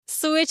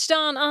Switched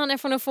on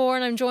F104,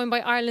 and I'm joined by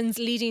Ireland's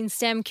leading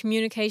STEM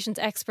communications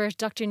expert,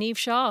 Dr. Niamh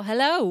Shaw.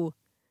 Hello.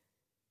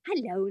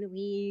 Hello,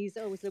 Louise.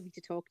 Always lovely to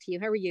talk to you.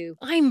 How are you?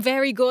 I'm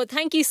very good.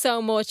 Thank you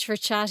so much for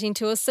chatting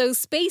to us. So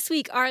Space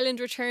Week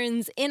Ireland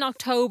returns in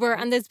October,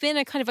 and there's been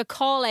a kind of a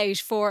call out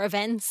for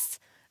events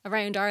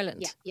around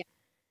Ireland.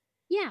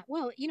 Yeah.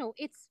 Well,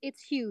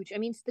 it's huge. I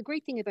mean, the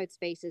great thing about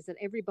space is that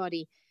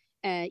everybody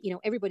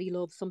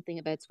loves something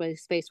about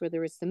space,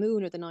 whether it's the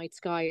moon or the night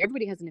sky.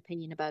 Everybody has an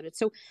opinion about it.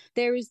 So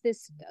there is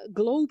this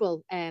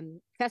global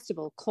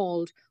festival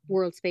called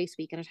World Space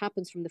Week, and it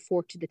happens from the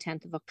 4th to the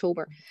 10th of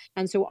October.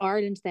 And so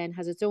Ireland then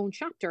has its own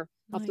chapter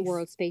of the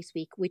World Space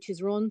Week, which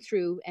is run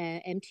through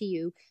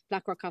MTU,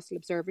 Blackrock Castle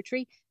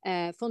Observatory,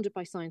 funded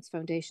by Science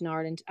Foundation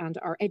Ireland, and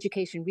our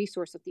education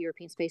resource of the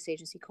European Space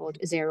Agency called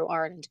Zero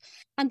Ireland.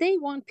 And they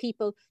want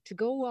people to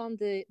go on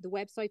the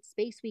website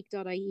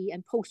spaceweek.ie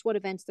and post what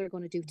events they're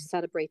going to do to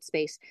celebrate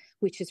space,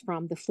 which is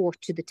from the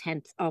 4th to the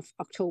 10th of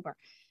October.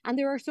 And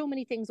there are so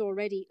many things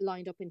already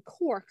lined up in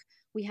Cork.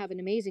 We have an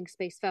amazing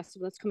space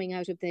festival that's coming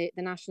out of the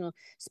National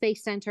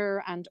Space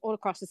Centre, and all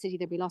across the city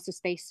there'll be lots of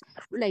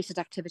space-related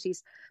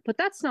activities. But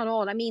that's not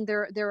all. I mean,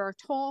 there are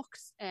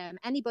talks.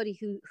 Anybody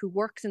who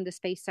works in the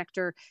space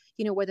sector,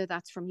 whether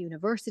that's from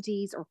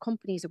universities or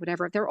companies or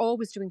whatever, they're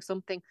always doing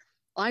something.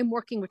 I'm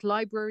working with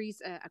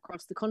libraries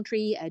across the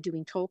country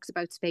doing talks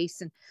about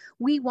space, and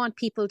we want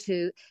people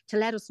to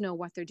let us know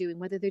what they're doing,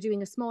 whether they're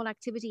doing a small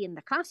activity in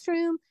the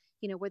classroom,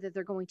 whether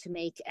they're going to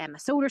make a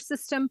solar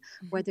system,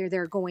 whether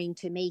they're going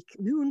to make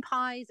moon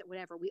pies or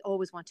whatever. We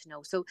always want to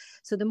know. So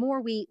the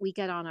more we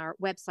get on our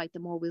website, the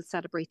more we'll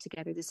celebrate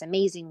together this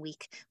amazing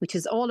week, which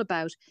is all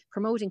about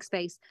promoting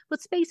space, but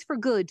space for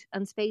good,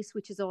 and space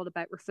which is all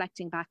about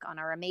reflecting back on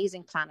our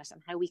amazing planet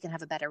and how we can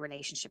have a better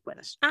relationship with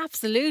it.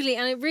 Absolutely.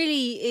 And it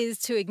really is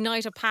to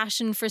ignite a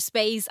passion for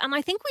space. And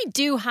I think we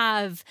do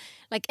have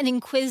like an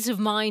inquisitive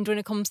mind when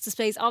it comes to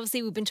space.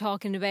 Obviously, we've been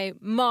talking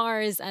about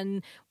Mars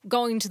and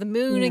going to the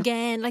moon again.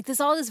 Like, there's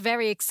all these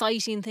very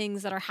exciting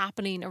things that are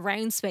happening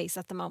around space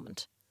at the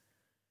moment.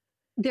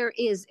 There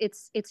is.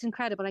 It's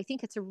incredible. I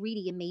think it's a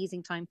really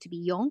amazing time to be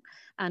young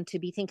and to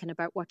be thinking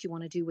about what you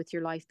want to do with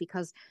your life,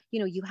 because,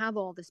 you have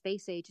all the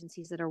space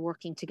agencies that are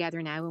working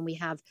together now, and we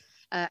have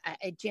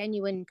a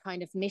genuine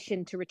kind of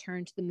mission to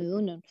return to the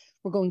moon. And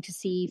we're going to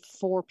see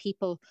 4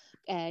 people,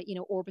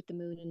 orbit the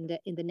moon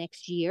in the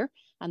next year.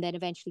 And then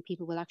eventually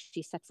people will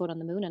actually set foot on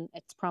the moon. And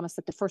it's promised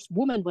that the first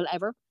woman will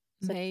ever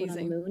set foot on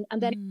the moon. And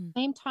then at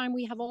the same time,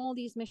 we have all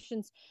these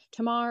missions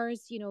to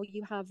Mars.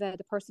 You have the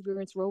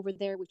Perseverance rover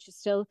there, which is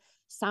still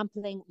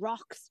sampling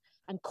rocks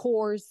and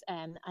cores.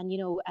 And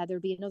there'll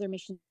be another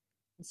mission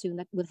soon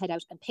that will head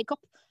out and pick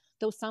up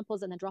those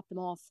samples and then drop them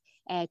off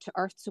to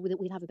Earth, so that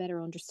we'll have a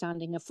better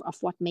understanding of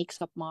what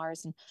makes up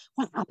Mars and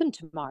what happened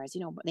to Mars.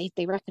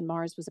 They reckon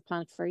Mars was a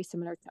planet very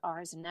similar to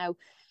ours, and now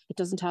it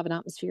doesn't have an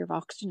atmosphere of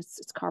oxygen.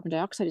 It's carbon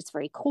dioxide. It's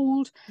very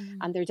cold.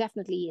 And there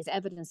definitely is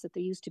evidence that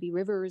there used to be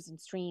rivers and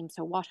streams.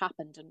 So what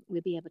happened? And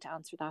we'll be able to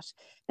answer that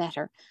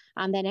better.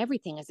 And then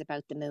everything is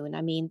about the moon.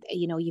 I mean,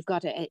 you've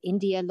got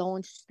India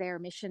launched their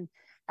mission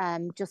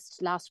just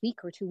last week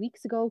or 2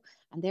 weeks ago,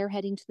 and they're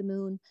heading to the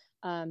moon.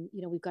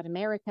 We've got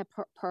America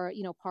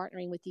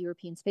partnering with the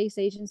European Space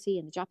Agency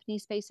and the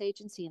Japanese Space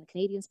Agency and the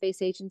Canadian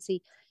Space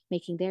Agency,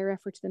 making their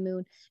effort to the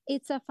moon.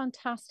 It's a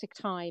fantastic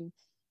time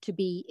to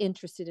be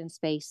interested in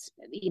space.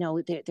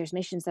 There's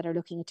missions that are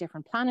looking at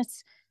different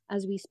planets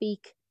as we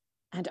speak,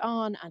 and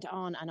on and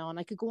on and on.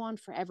 I could go on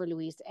forever,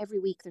 Louise. Every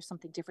week there's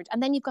something different.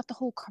 And then you've got the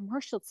whole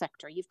commercial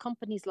sector. You've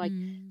companies like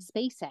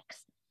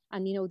SpaceX,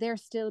 and they're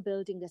still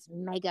building this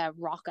mega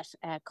rocket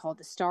called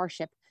the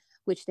Starship,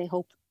 which they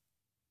hope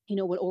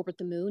will orbit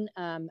the moon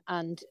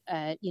and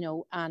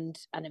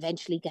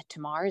eventually get to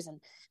Mars. And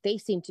they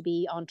seem to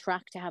be on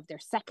track to have their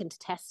second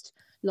test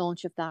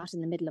launch of that in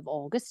the middle of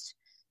August.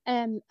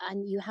 And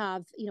you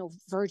have,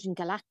 Virgin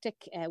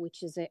Galactic,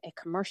 which is a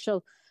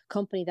commercial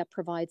company that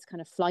provides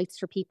kind of flights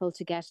for people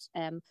to get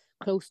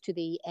close to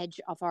the edge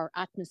of our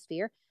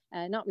atmosphere,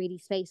 not really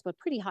space, but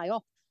pretty high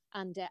up.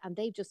 And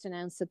they've just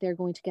announced that they're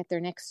going to get their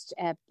next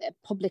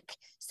public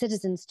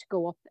citizens to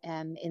go up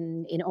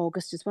in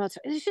August as well.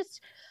 So it's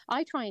just,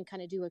 I try and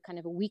kind of do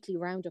a weekly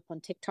roundup on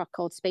TikTok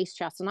called Space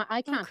Chats, and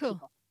I can't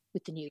keep up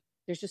with the news.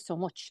 There's just so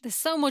much. There's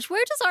so much.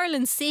 Where does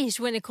Ireland sit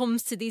when it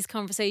comes to these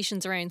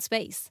conversations around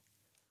space?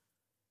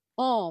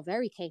 Oh,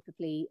 very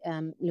capably,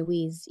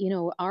 Louise.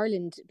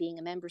 Ireland, being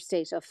a member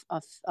state of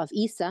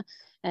ESA,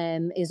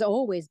 is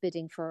always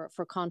bidding for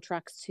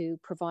contracts to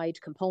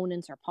provide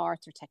components or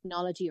parts or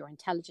technology or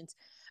intelligence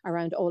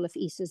around all of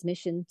ESA's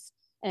missions.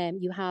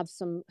 You have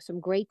some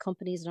great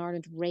companies in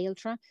Ireland.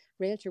 Railtra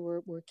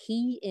were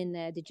key in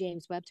the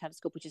James Webb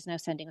Telescope, which is now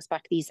sending us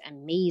back these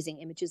amazing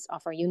images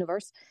of our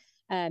universe.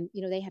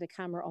 They had a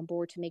camera on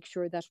board to make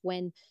sure that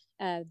when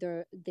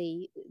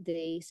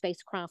the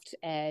spacecraft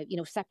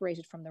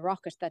separated from the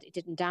rocket, that it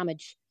didn't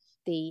damage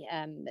the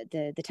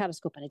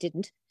telescope, and it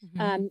didn't.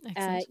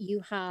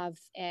 You have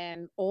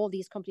all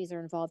these companies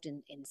are involved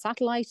in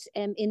satellite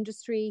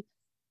industry.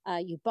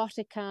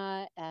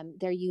 Ubotica.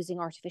 They're using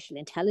artificial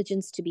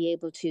intelligence to be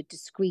able to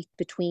discrete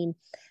between,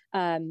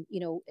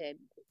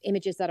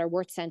 images that are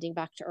worth sending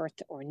back to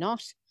Earth or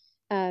not.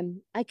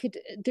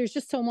 There's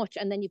just so much.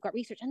 And then you've got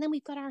research. And then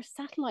we've got our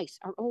satellite,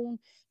 our own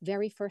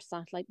very first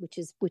satellite,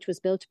 which was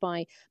built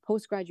by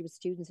postgraduate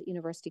students at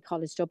University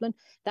College Dublin.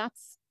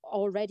 That's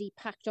already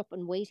packed up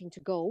and waiting to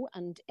go.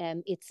 And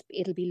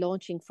it'll be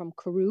launching from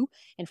Kourou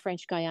in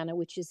French Guiana,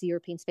 which is the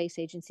European Space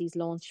Agency's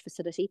launch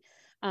facility.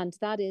 And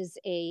that is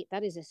a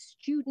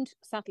student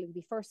satellite. It'll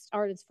be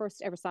Ireland's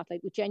first ever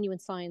satellite with genuine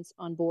science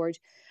on board.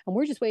 And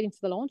we're just waiting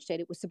for the launch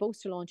date. It was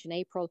supposed to launch in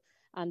April.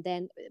 And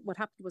then what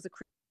happened was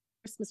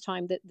Christmas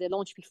time, the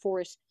launch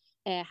before it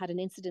had an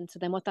incident. So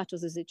then what that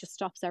does is it just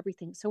stops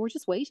everything. So we're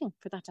just waiting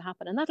for that to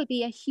happen. And that'll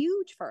be a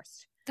huge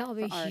first. That'll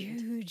be Ireland.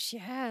 Huge.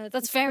 Yeah,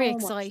 that's very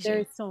exciting.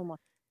 There's so much.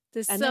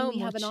 There's and so then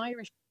much.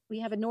 We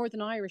have a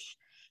Northern Irish,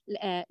 you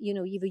have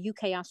a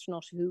UK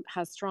astronaut who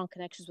has strong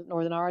connections with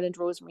Northern Ireland,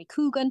 Rosemary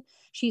Coogan.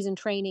 She's in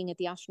training at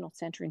the Astronaut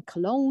Centre in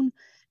Cologne.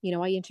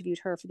 I interviewed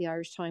her for the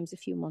Irish Times a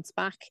few months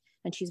back,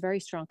 and she's very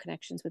strong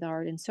connections with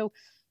Ireland. So,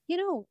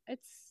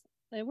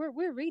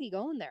 we're really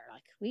going there.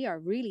 Like, we are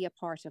really a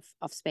part of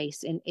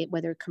space, in it,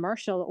 whether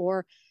commercial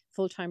or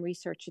full-time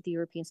research at the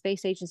European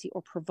Space Agency,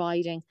 or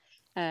providing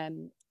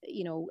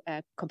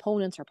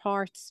components or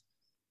parts.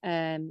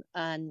 And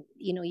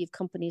you've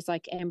companies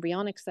like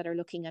Embryonics that are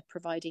looking at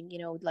providing,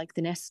 like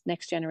the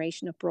next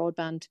generation of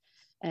broadband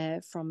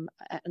from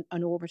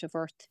an orbit of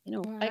Earth.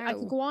 Wow. I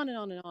could go on and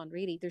on and on,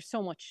 really. There's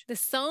so much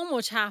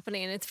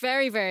happening, and it's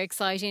very, very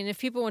exciting. If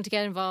people want to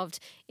get involved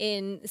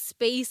in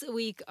Space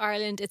Week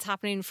Ireland, it's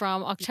happening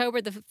from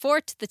October the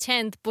 4th to the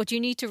 10th, but you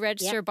need to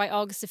register by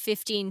August the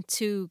 15th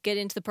to get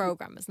into the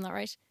programme, isn't that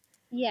right?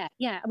 Yeah.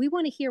 We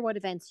want to hear what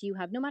events you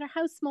have, no matter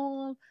how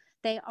small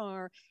they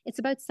are. It's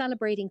about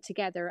celebrating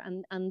together,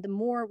 and the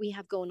more we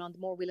have going on, the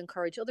more we'll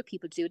encourage other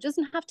people to do. It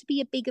doesn't have to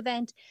be a big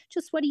event.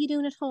 Just, what are you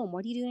doing at home?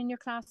 What are you doing in your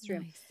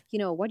classroom? Nice.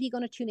 What are you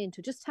going to tune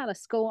into? Just tell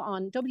us. Go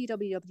on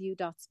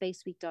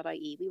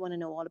www.spaceweek.ie. We want to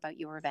know all about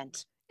your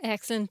event.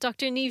 Excellent.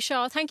 Dr. Niamh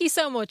Shaw, thank you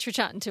so much for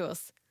chatting to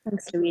us.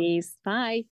 Thanks, Louise. Bye.